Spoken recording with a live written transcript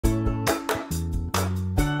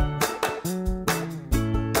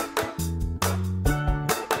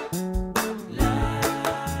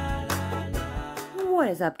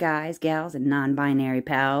is up, guys, gals, and non-binary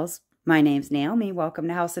pals? My name's Naomi. Welcome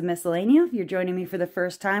to House of Miscellanea. If you're joining me for the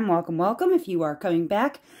first time, welcome, welcome. If you are coming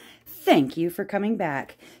back, thank you for coming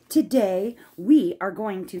back. Today, we are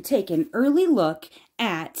going to take an early look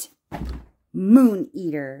at Moon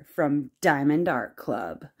Eater from Diamond Art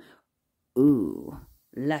Club. Ooh,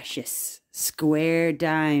 luscious square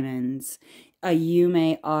diamonds. A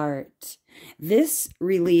Yuumei Art. This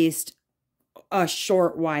released a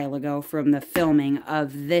short while ago from the filming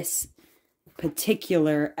of this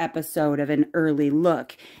particular episode of an early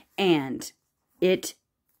look, and it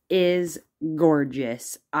is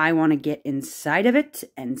gorgeous. I want to get inside of it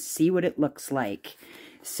and see what it looks like.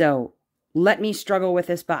 So let me struggle with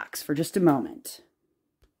this box for just a moment.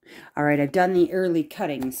 All right, I've done the early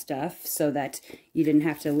cutting stuff so that you didn't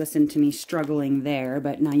have to listen to me struggling there,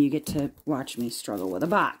 but now you get to watch me struggle with a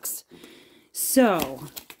box. So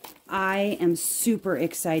I am super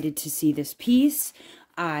excited to see this piece.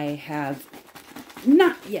 I have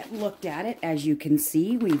not yet looked at it. As you can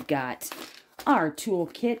see, we've got our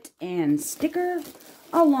toolkit and sticker,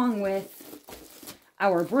 along with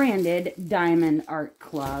our branded Diamond Art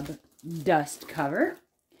Club dust cover.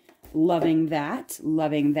 Loving that,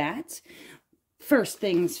 loving that. First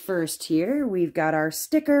things first here, we've got our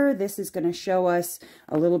sticker. This is going to show us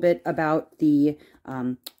a little bit about the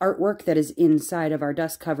artwork that is inside of our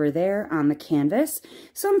dust cover there on the canvas.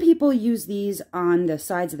 Some people use these on the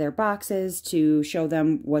sides of their boxes to show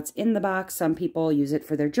them what's in the box. Some people use it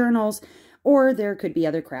for their journals, or there could be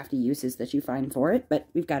other crafty uses that you find for it. But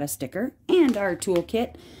we've got a sticker and our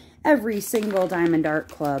toolkit. Every single Diamond Art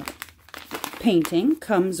Club painting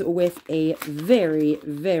comes with a very,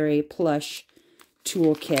 very plush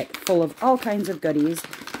toolkit full of all kinds of goodies.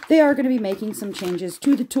 They are going to be making some changes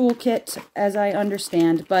to the toolkit, as I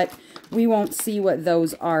understand, but we won't see what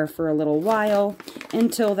those are for a little while.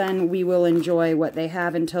 Until then, we will enjoy what they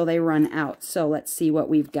have until they run out. So let's see what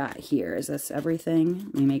we've got here. Is this everything?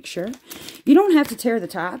 Let me make sure. You don't have to tear the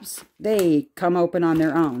tops. They come open on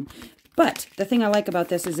their own. But the thing I like about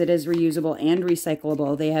this is it is reusable and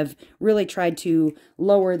recyclable. They have really tried to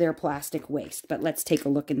lower their plastic waste. But let's take a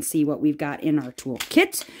look and see what we've got in our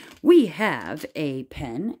toolkit. We have a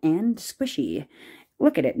pen and squishy.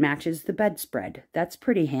 Look at it, matches the bedspread. That's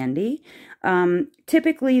pretty handy.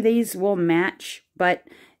 Typically these will match, but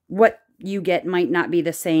what you get might not be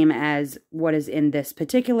the same as what is in this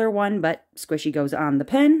particular one, but squishy goes on the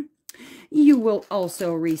pen. You will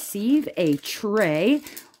also receive a tray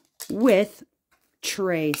with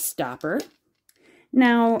tray stopper.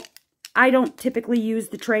 Now, I don't typically use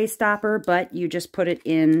the tray stopper, but you just put it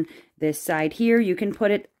in this side here. You can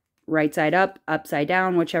put it right side up, upside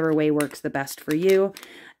down, whichever way works the best for you.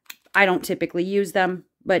 I don't typically use them,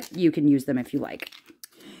 but you can use them if you like.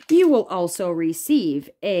 You will also receive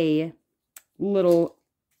a little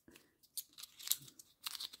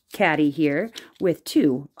caddy here with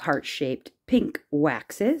two heart-shaped pink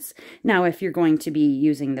waxes. Now, if you're going to be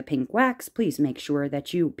using the pink wax, please make sure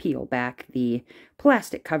that you peel back the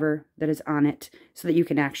plastic cover that is on it so that you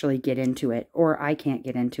can actually get into it. Or I can't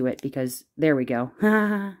get into it because, there we go.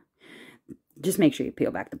 Just make sure you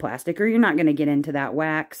peel back the plastic or you're not going to get into that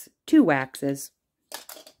wax. Two waxes.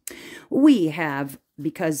 We have,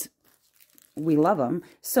 because we love them,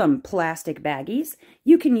 some plastic baggies.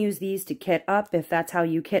 You can use these to kit up if that's how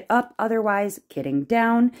you kit up. Otherwise, kitting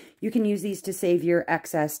down. You can use these to save your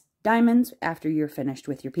excess diamonds after you're finished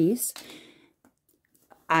with your piece.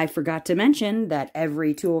 I forgot to mention that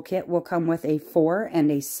every toolkit will come with a 4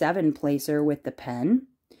 and a 7 placer with the pen.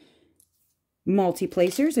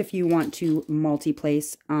 Multi-placers if you want to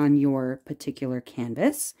multi-place on your particular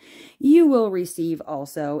canvas. You will receive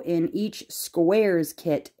also in each squares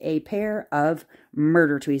kit a pair of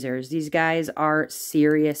murder tweezers. These guys are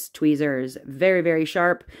serious tweezers. Very, very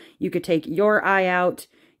sharp. You could take your eye out,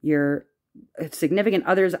 your significant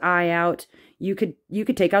other's eye out. You could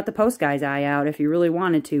take out the post guy's eye out if you really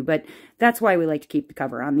wanted to, but that's why we like to keep the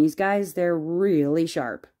cover on these guys. They're really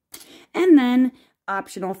sharp. And then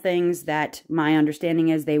optional things that my understanding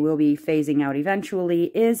is they will be phasing out eventually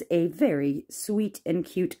is a very sweet and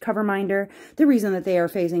cute cover minder. The reason that they are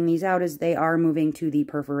phasing these out is they are moving to the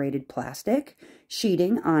perforated plastic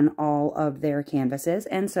sheeting on all of their canvases,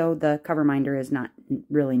 and so the cover minder is not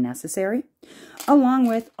really necessary. Along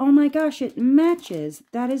with, oh my gosh, it matches.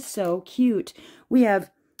 That is so cute. We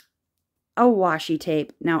have a washi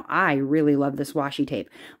tape. Now, I really love this washi tape.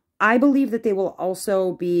 I believe that they will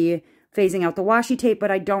also be phasing out the washi tape,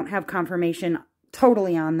 but I don't have confirmation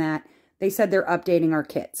totally on that. They said they're updating our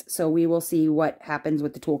kits, so we will see what happens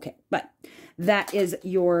with the toolkit. But that is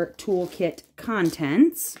your toolkit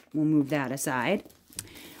contents. We'll move that aside.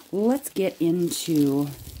 let's get into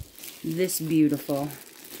this beautiful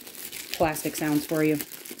plastic sounds for you.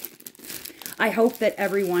 I hope that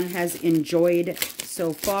everyone has enjoyed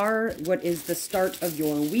so far what is the start of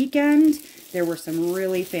your weekend. There were some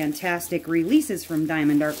really fantastic releases from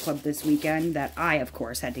Diamond Art Club this weekend that I, of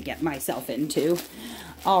course, had to get myself into.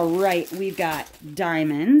 All right, we've got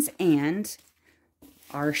diamonds and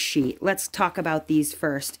our sheet. Let's talk about these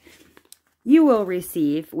first. You will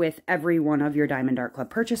receive, with every one of your Diamond Art Club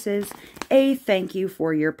purchases, a thank you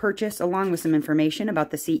for your purchase, along with some information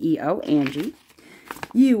about the CEO, Angie.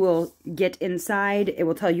 You will get inside. It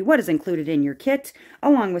will tell you what is included in your kit,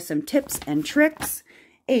 along with some tips and tricks,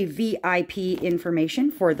 a VIP information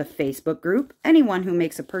for the Facebook group. Anyone who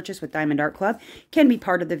makes a purchase with Diamond Art Club can be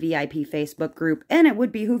part of the VIP Facebook group, and it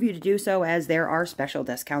would behoove you to do so as there are special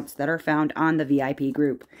discounts that are found on the VIP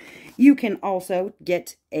group. You can also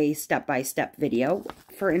get a step-by-step video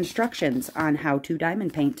for instructions on how to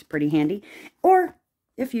diamond paint. Pretty handy. Or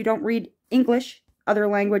if you don't read English, other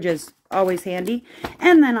languages, always handy.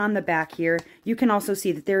 And then on the back here, you can also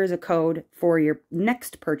see that there is a code for your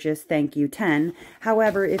next purchase, thank you 10.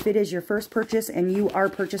 However, if it is your first purchase and you are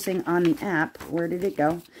purchasing on the app, where did it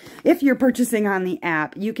go? If you're purchasing on the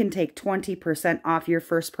app, you can take 20% off your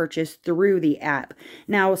first purchase through the app.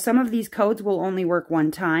 Now, some of these codes will only work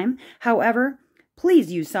one time. However,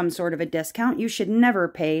 please use some sort of a discount. You should never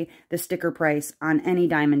pay the sticker price on any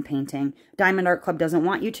diamond painting. Diamond Art Club doesn't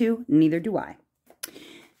want you to, neither do I.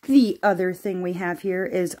 The other thing we have here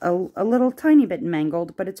is a little tiny bit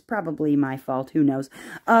mangled, but it's probably my fault, who knows,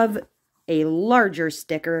 of a larger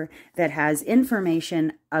sticker that has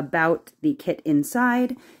information about the kit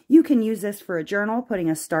inside. You can use this for a journal, putting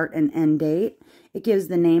a start and end date. It gives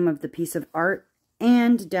the name of the piece of art,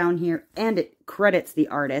 and down here, and it credits the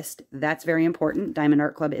artist. That's very important. Diamond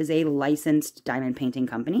Art Club is a licensed diamond painting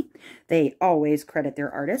company. They always credit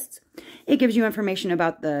their artists. It gives you information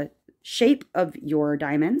about the shape of your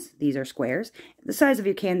diamonds, these are squares, the size of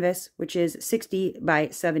your canvas, which is 60 by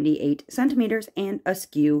 78 centimeters, and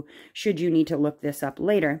askew, should you need to look this up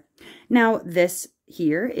later. Now, this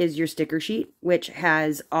here is your sticker sheet, which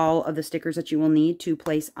has all of the stickers that you will need to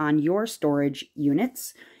place on your storage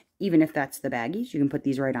units. Even if that's the baggies, you can put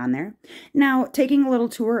these right on there. Now, taking a little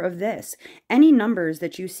tour of this, any numbers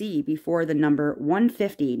that you see before the number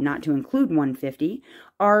 150, not to include 150,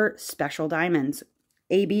 are special diamonds.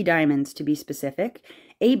 AB diamonds, to be specific.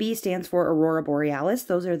 AB stands for Aurora Borealis.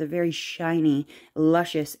 Those are the very shiny,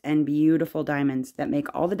 luscious, and beautiful diamonds that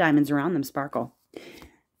make all the diamonds around them sparkle.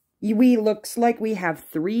 Looks like we have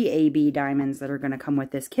 3 AB diamonds that are going to come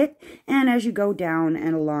with this kit. And as you go down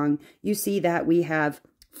and along, you see that we have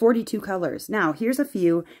 42 colors. Now, here's a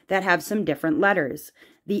few that have some different letters.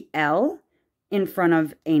 The L in front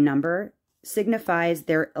of a number signifies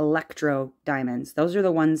their electro diamonds. Those are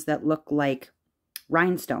the ones that look like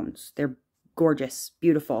rhinestones. They're gorgeous,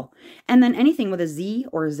 beautiful. And then anything with a Z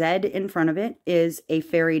or Z in front of it is a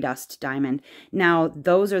fairy dust diamond. Now,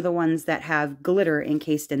 those are the ones that have glitter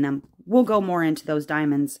encased in them. We'll go more into those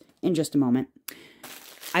diamonds in just a moment.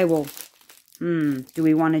 I will, do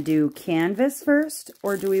we want to do canvas first,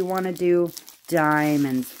 or do we want to do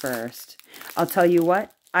diamonds first? I'll tell you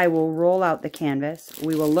what, I will roll out the canvas.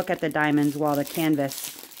 We will look at the diamonds while the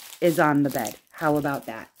canvas is on the bed. How about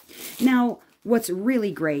that? Now, what's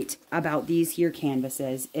really great about these here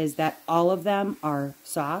canvases is that all of them are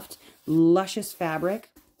soft, luscious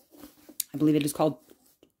fabric. I believe it is called,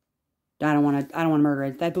 I don't want to murder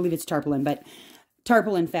it. I believe it's tarpaulin, but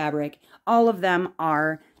tarpaulin fabric. All of them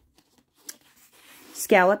are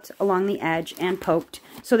scalloped along the edge and poked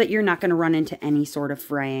so that you're not going to run into any sort of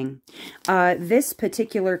fraying. This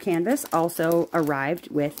particular canvas also arrived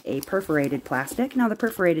with a perforated plastic. Now, the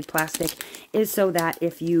perforated plastic is so that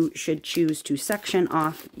if you should choose to section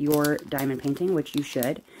off your diamond painting, which you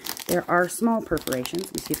should, there are small perforations.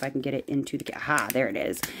 Let me see if I can get it into the, aha, there it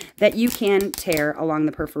is, that you can tear along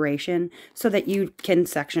the perforation so that you can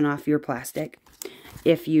section off your plastic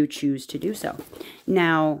if you choose to do so.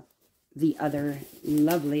 Now, the other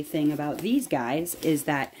lovely thing about these guys is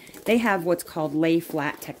that they have what's called lay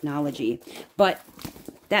flat technology, but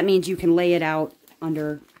that means you can lay it out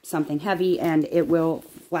under something heavy and it will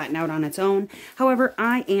flatten out on its own. However,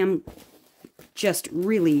 I am just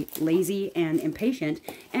really lazy and impatient,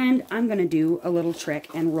 and I'm going to do a little trick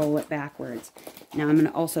and roll it backwards. Now, I'm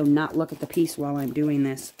going to also not look at the piece while I'm doing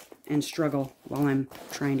this and struggle while I'm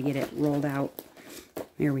trying to get it rolled out.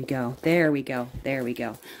 There we go. There we go. There we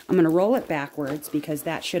go. I'm going to roll it backwards because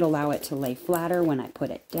that should allow it to lay flatter when I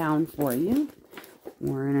put it down for you.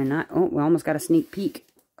 We're going to not... Oh, we almost got a sneak peek.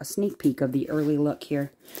 A sneak peek of the early look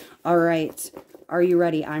here. All right. Are you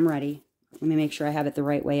ready? I'm ready. Let me make sure I have it the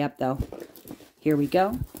right way up, though. Here we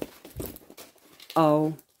go.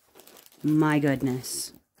 Oh, my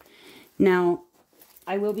goodness. Now,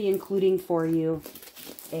 I will be including for you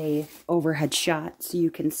a overhead shot so you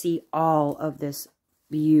can see all of this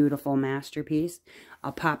beautiful masterpiece.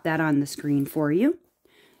 I'll pop that on the screen for you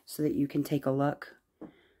so that you can take a look.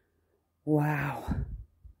 Wow.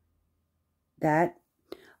 That,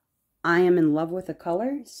 I am in love with the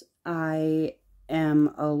colors. I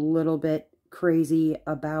am a little bit crazy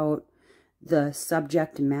about the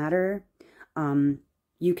subject matter.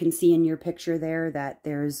 You can see in your picture there that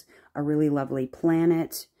there's a really lovely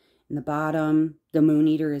planet in the bottom. The moon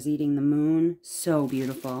eater is eating the moon. So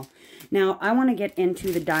beautiful. Now, I want to get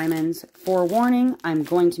into the diamonds. Forewarning, I'm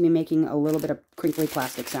going to be making a little bit of crinkly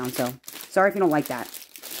plastic sound, so sorry if you don't like that.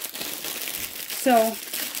 So,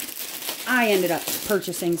 I ended up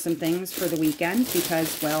purchasing some things for the weekend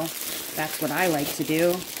because, well, that's what I like to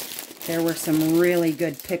do. There were some really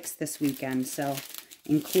good picks this weekend, so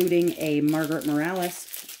including a Margaret Morales.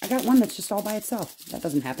 I got one that's just all by itself. That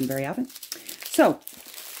doesn't happen very often. So,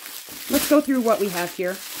 let's go through what we have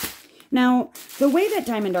here. Now, the way that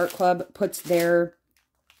Diamond Art Club puts their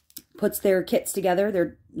kits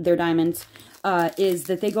together, their diamonds, is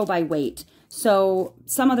that they go by weight. So,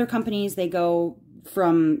 some other companies, they go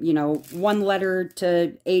from, you know, one letter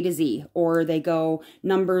to A to Z, or they go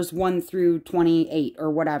numbers 1 through 28 or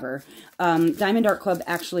whatever. Diamond Art Club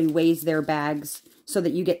actually weighs their bags so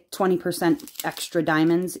that you get 20% extra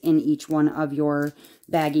diamonds in each one of your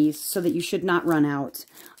baggies so that you should not run out.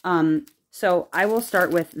 So I will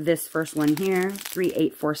start with this first one here,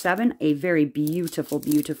 3847, a very beautiful,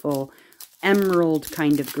 beautiful emerald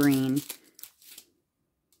kind of green.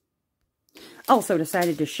 Also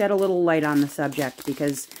decided to shed a little light on the subject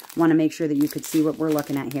because I want to make sure that you could see what we're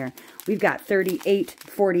looking at here. We've got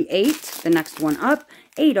 3848, the next one up,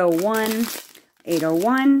 801,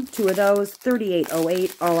 801, two of those,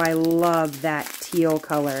 3808. Oh, I love that teal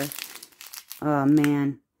color. Oh,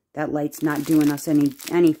 man, that light's not doing us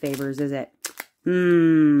any favors, is it?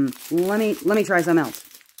 Let me try something else.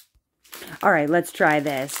 All right, let's try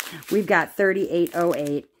this. We've got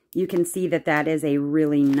 3808. You can see that that is a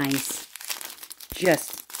really nice,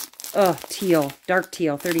 just, teal, dark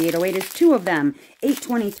teal. 3808 is two of them.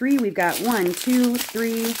 823, we've got 1, 2,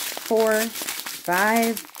 3, 4,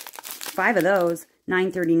 5 of those.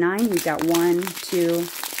 939, we've got 1, 2,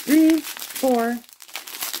 3, 4,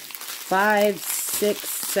 5, 6,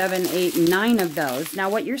 7, 8, 9 of those. Now,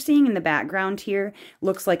 what you're seeing in the background here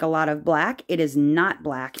looks like a lot of black. It is not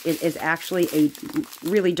black. It is actually a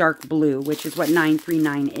really dark blue, which is what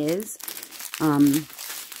 939 is.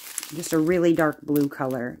 Just a really dark blue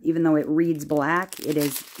color. Even though it reads black, it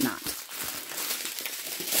is not.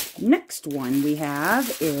 Next one we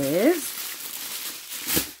have is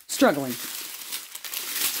struggling.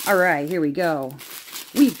 All right, here we go.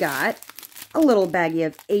 We've got a little baggie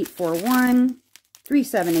of 841,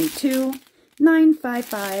 3782,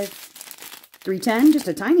 955, 310, just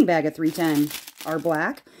a tiny bag of 310 are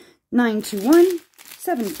black, 921,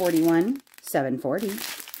 741, 740,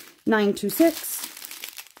 926,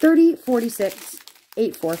 3046,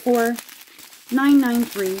 844,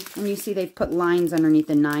 993, and you see they've put lines underneath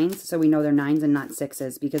the 9s, so we know they're 9s and not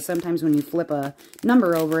 6s, because sometimes when you flip a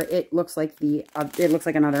number over, it looks like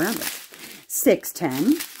another number.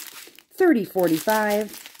 610,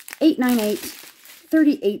 3045, 898,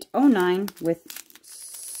 3809 with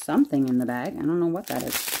something in the bag. I don't know what that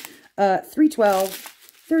is. 312,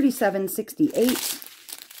 3768.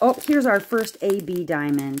 Oh, here's our first AB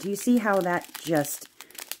diamond. Do you see how that just,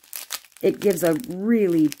 it gives a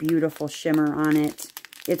really beautiful shimmer on it.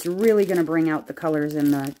 It's really going to bring out the colors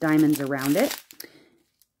in the diamonds around it.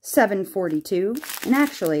 742. And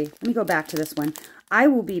actually, let me go back to this one. I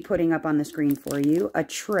will be putting up on the screen for you a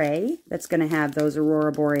tray that's going to have those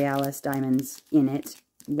Aurora Borealis diamonds in it.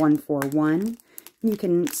 141. You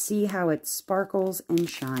can see how it sparkles and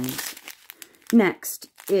shines. Next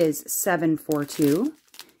is 742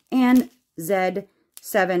 and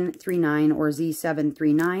Z739 or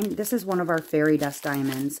Z739. This is one of our fairy dust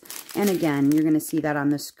diamonds. And again, you're going to see that on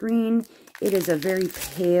the screen. It is a very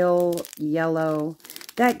pale yellow.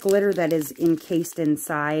 That glitter that is encased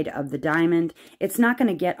inside of the diamond, it's not going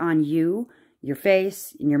to get on you, your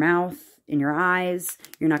face, in your mouth, in your eyes.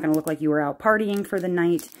 You're not going to look like you were out partying for the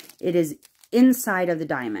night. It is inside of the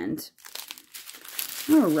diamond.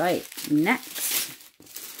 All right, next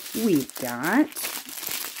we've got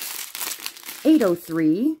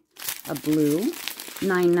 803, a blue,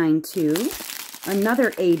 992,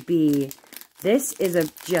 another AB. This is a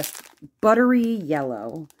just buttery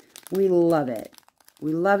yellow. We love it.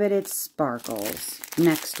 We love it. It sparkles.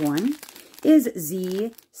 Next one, is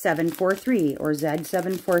Z743 or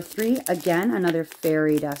Z743. Again, another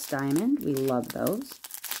fairy dust diamond. We love those.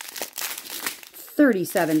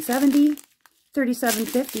 3770,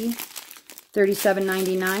 3750,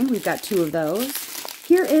 37.99. We've got two of those.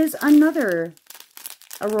 Here is another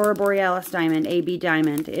Aurora Borealis diamond, AB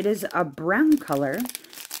diamond. It is a brown color.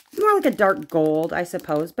 More like a dark gold, I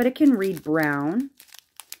suppose, but it can read brown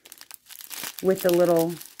with the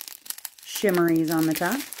little shimmeries on the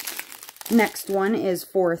top. Next one is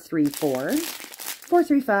 434,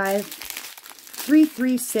 435,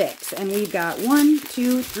 336, and we've got 1,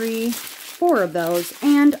 2, 3, 4 of those.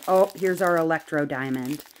 And oh, here's our electro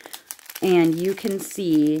diamond. And you can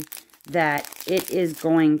see that it is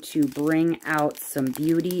going to bring out some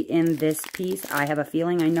beauty in this piece. I have a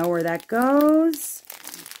feeling I know where that goes.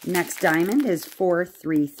 Next diamond is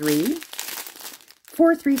 433,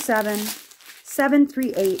 437,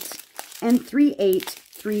 738, and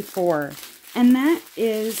 3834. And that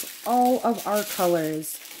is all of our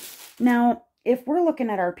colors. Now, if we're looking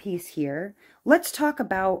at our piece here, let's talk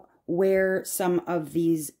about where some of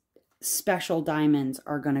these special diamonds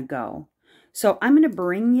are going to go. So I'm going to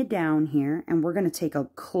bring you down here and we're going to take a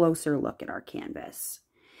closer look at our canvas.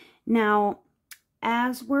 Now,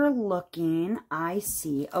 as we're looking, I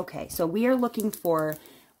see, okay, so we are looking for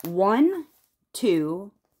 1,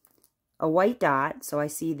 2, a white dot. So I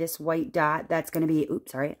see this white dot. That's going to be,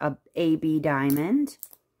 oops, sorry, a AB diamond.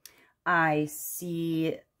 I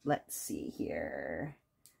see, let's see here,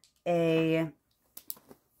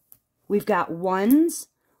 we've got ones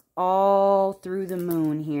all through the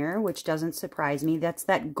moon here, which doesn't surprise me. That's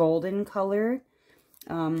that golden color.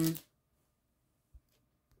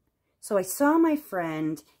 So I saw my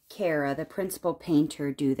friend Kara, the principal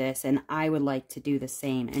painter, do this, and I would like to do the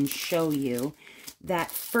same and show you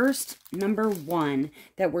that first number 1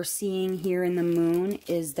 that we're seeing here in the moon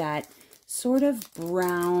is that sort of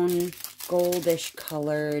brown, goldish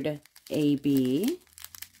colored AB.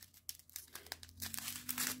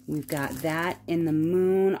 We've got that in the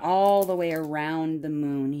moon, all the way around the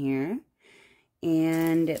moon here.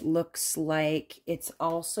 And it looks like it's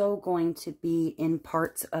also going to be in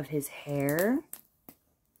parts of his hair,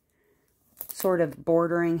 sort of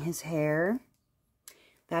bordering his hair.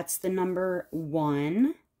 That's the number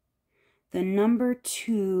 1. The number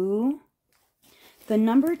 2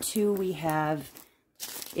 we have,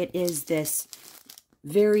 it is this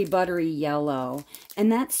very buttery yellow.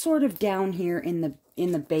 And that's sort of down here in the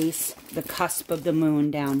base, the cusp of the moon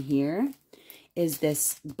down here, is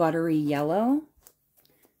this buttery yellow.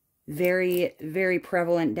 Very, very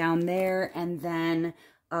prevalent down there. And then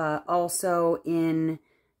also in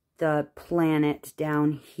the planet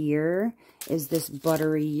down here is this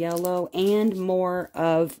buttery yellow and more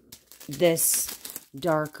of this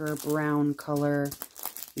darker brown color,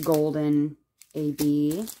 golden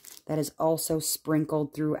AB, that is also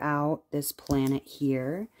sprinkled throughout this planet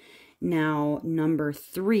here. Now, number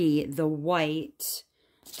 3, the white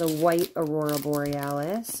Aurora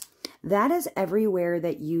Borealis, that is everywhere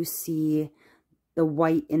that you see the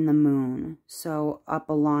white in the moon. So up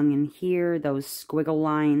along in here, those squiggle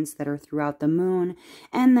lines that are throughout the moon,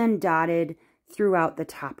 and then dotted throughout the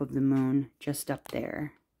top of the moon, just up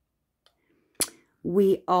there.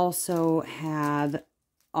 We also have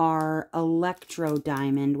our electro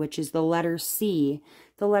diamond, which is the letter C.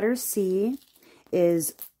 The letter C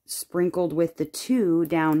is sprinkled with the 2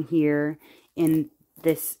 down here in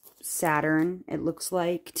this Saturn, it looks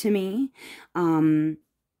like to me.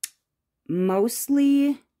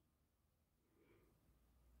 Mostly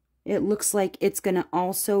it looks like it's going to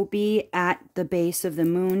also be at the base of the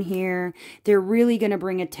moon here. They're really going to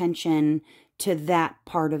bring attention to that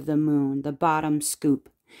part of the moon, the bottom scoop.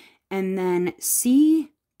 And then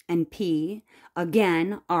C and P,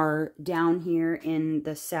 again, are down here in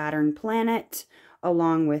the Saturn planet,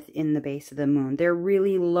 along with in the base of the moon. They're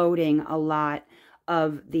really loading a lot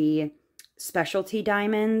of the specialty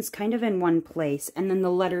diamonds kind of in one place. And then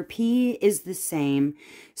the letter P is the same.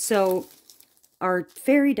 So our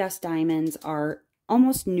fairy dust diamonds are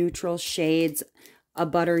almost neutral shades, a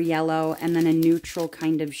butter yellow, and then a neutral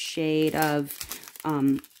kind of shade of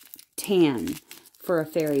tan for a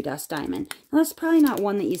fairy dust diamond. Now, that's probably not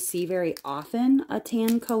one that you see very often, a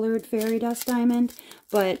tan colored fairy dust diamond,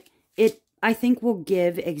 but it, I think, will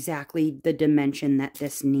give exactly the dimension that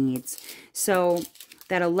this needs. So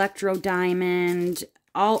that electro diamond,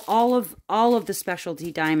 all of the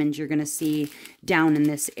specialty diamonds you're going to see down in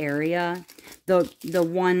this area. The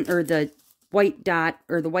one, or the white dot,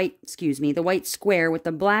 or the white, excuse me, the white square with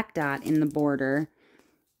the black dot in the border,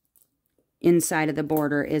 inside of the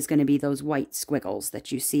border, is going to be those white squiggles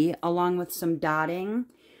that you see, along with some dotting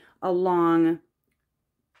along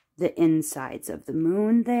the insides of the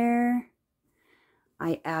moon there.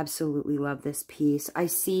 I absolutely love this piece. I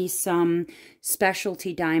see some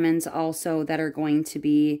specialty diamonds also that are going to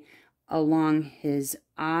be along his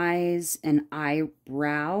eyes and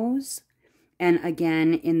eyebrows. And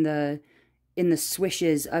again, in the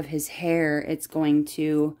swishes of his hair, it's going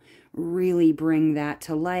to really bring that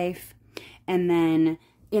to life. And then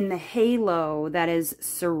in the halo that is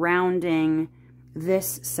surrounding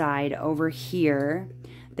this side over here,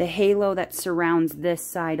 the halo that surrounds this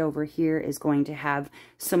side over here is going to have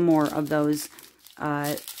some more of those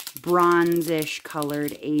bronzish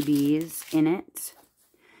colored ABs in it.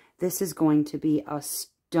 This is going to be a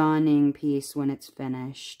stunning piece when it's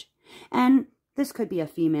finished. And this could be a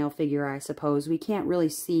female figure, I suppose. We can't really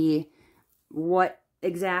see what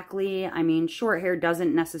exactly. I mean, short hair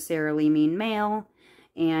doesn't necessarily mean male.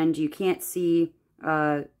 And you can't see,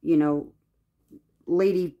 you know,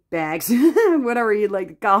 lady bags, whatever you'd like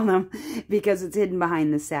to call them, because it's hidden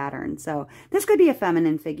behind the Saturn. So this could be a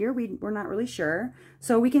feminine figure. We're not really sure.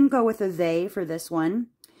 So we can go with a they for this one.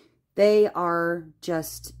 They are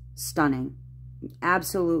just stunning.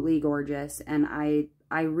 Absolutely gorgeous. And I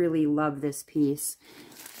really love this piece.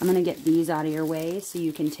 I'm going to get these out of your way so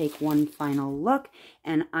you can take one final look.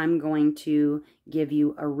 And I'm going to give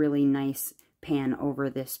you a really nice pan over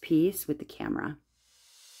this piece with the camera.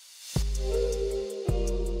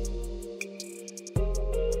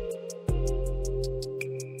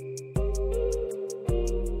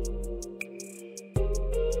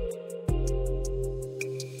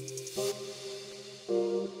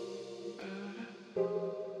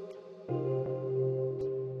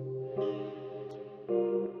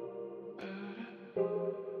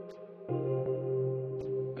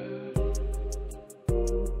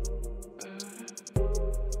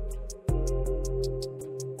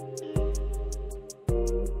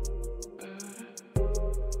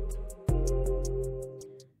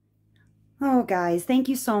 Oh, guys, thank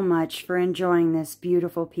you so much for enjoying this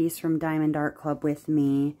beautiful piece from Diamond Art Club with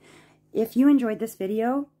me. If you enjoyed this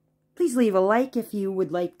video, please leave a like if you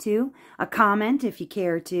would like to, a comment if you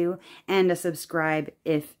care to, and a subscribe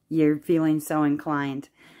if you're feeling so inclined.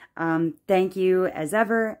 Thank you as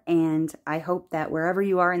ever, and I hope that wherever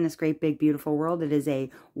you are in this great, big, beautiful world, it is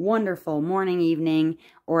a wonderful morning, evening,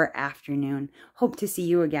 or afternoon. Hope to see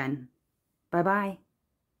you again. Bye-bye.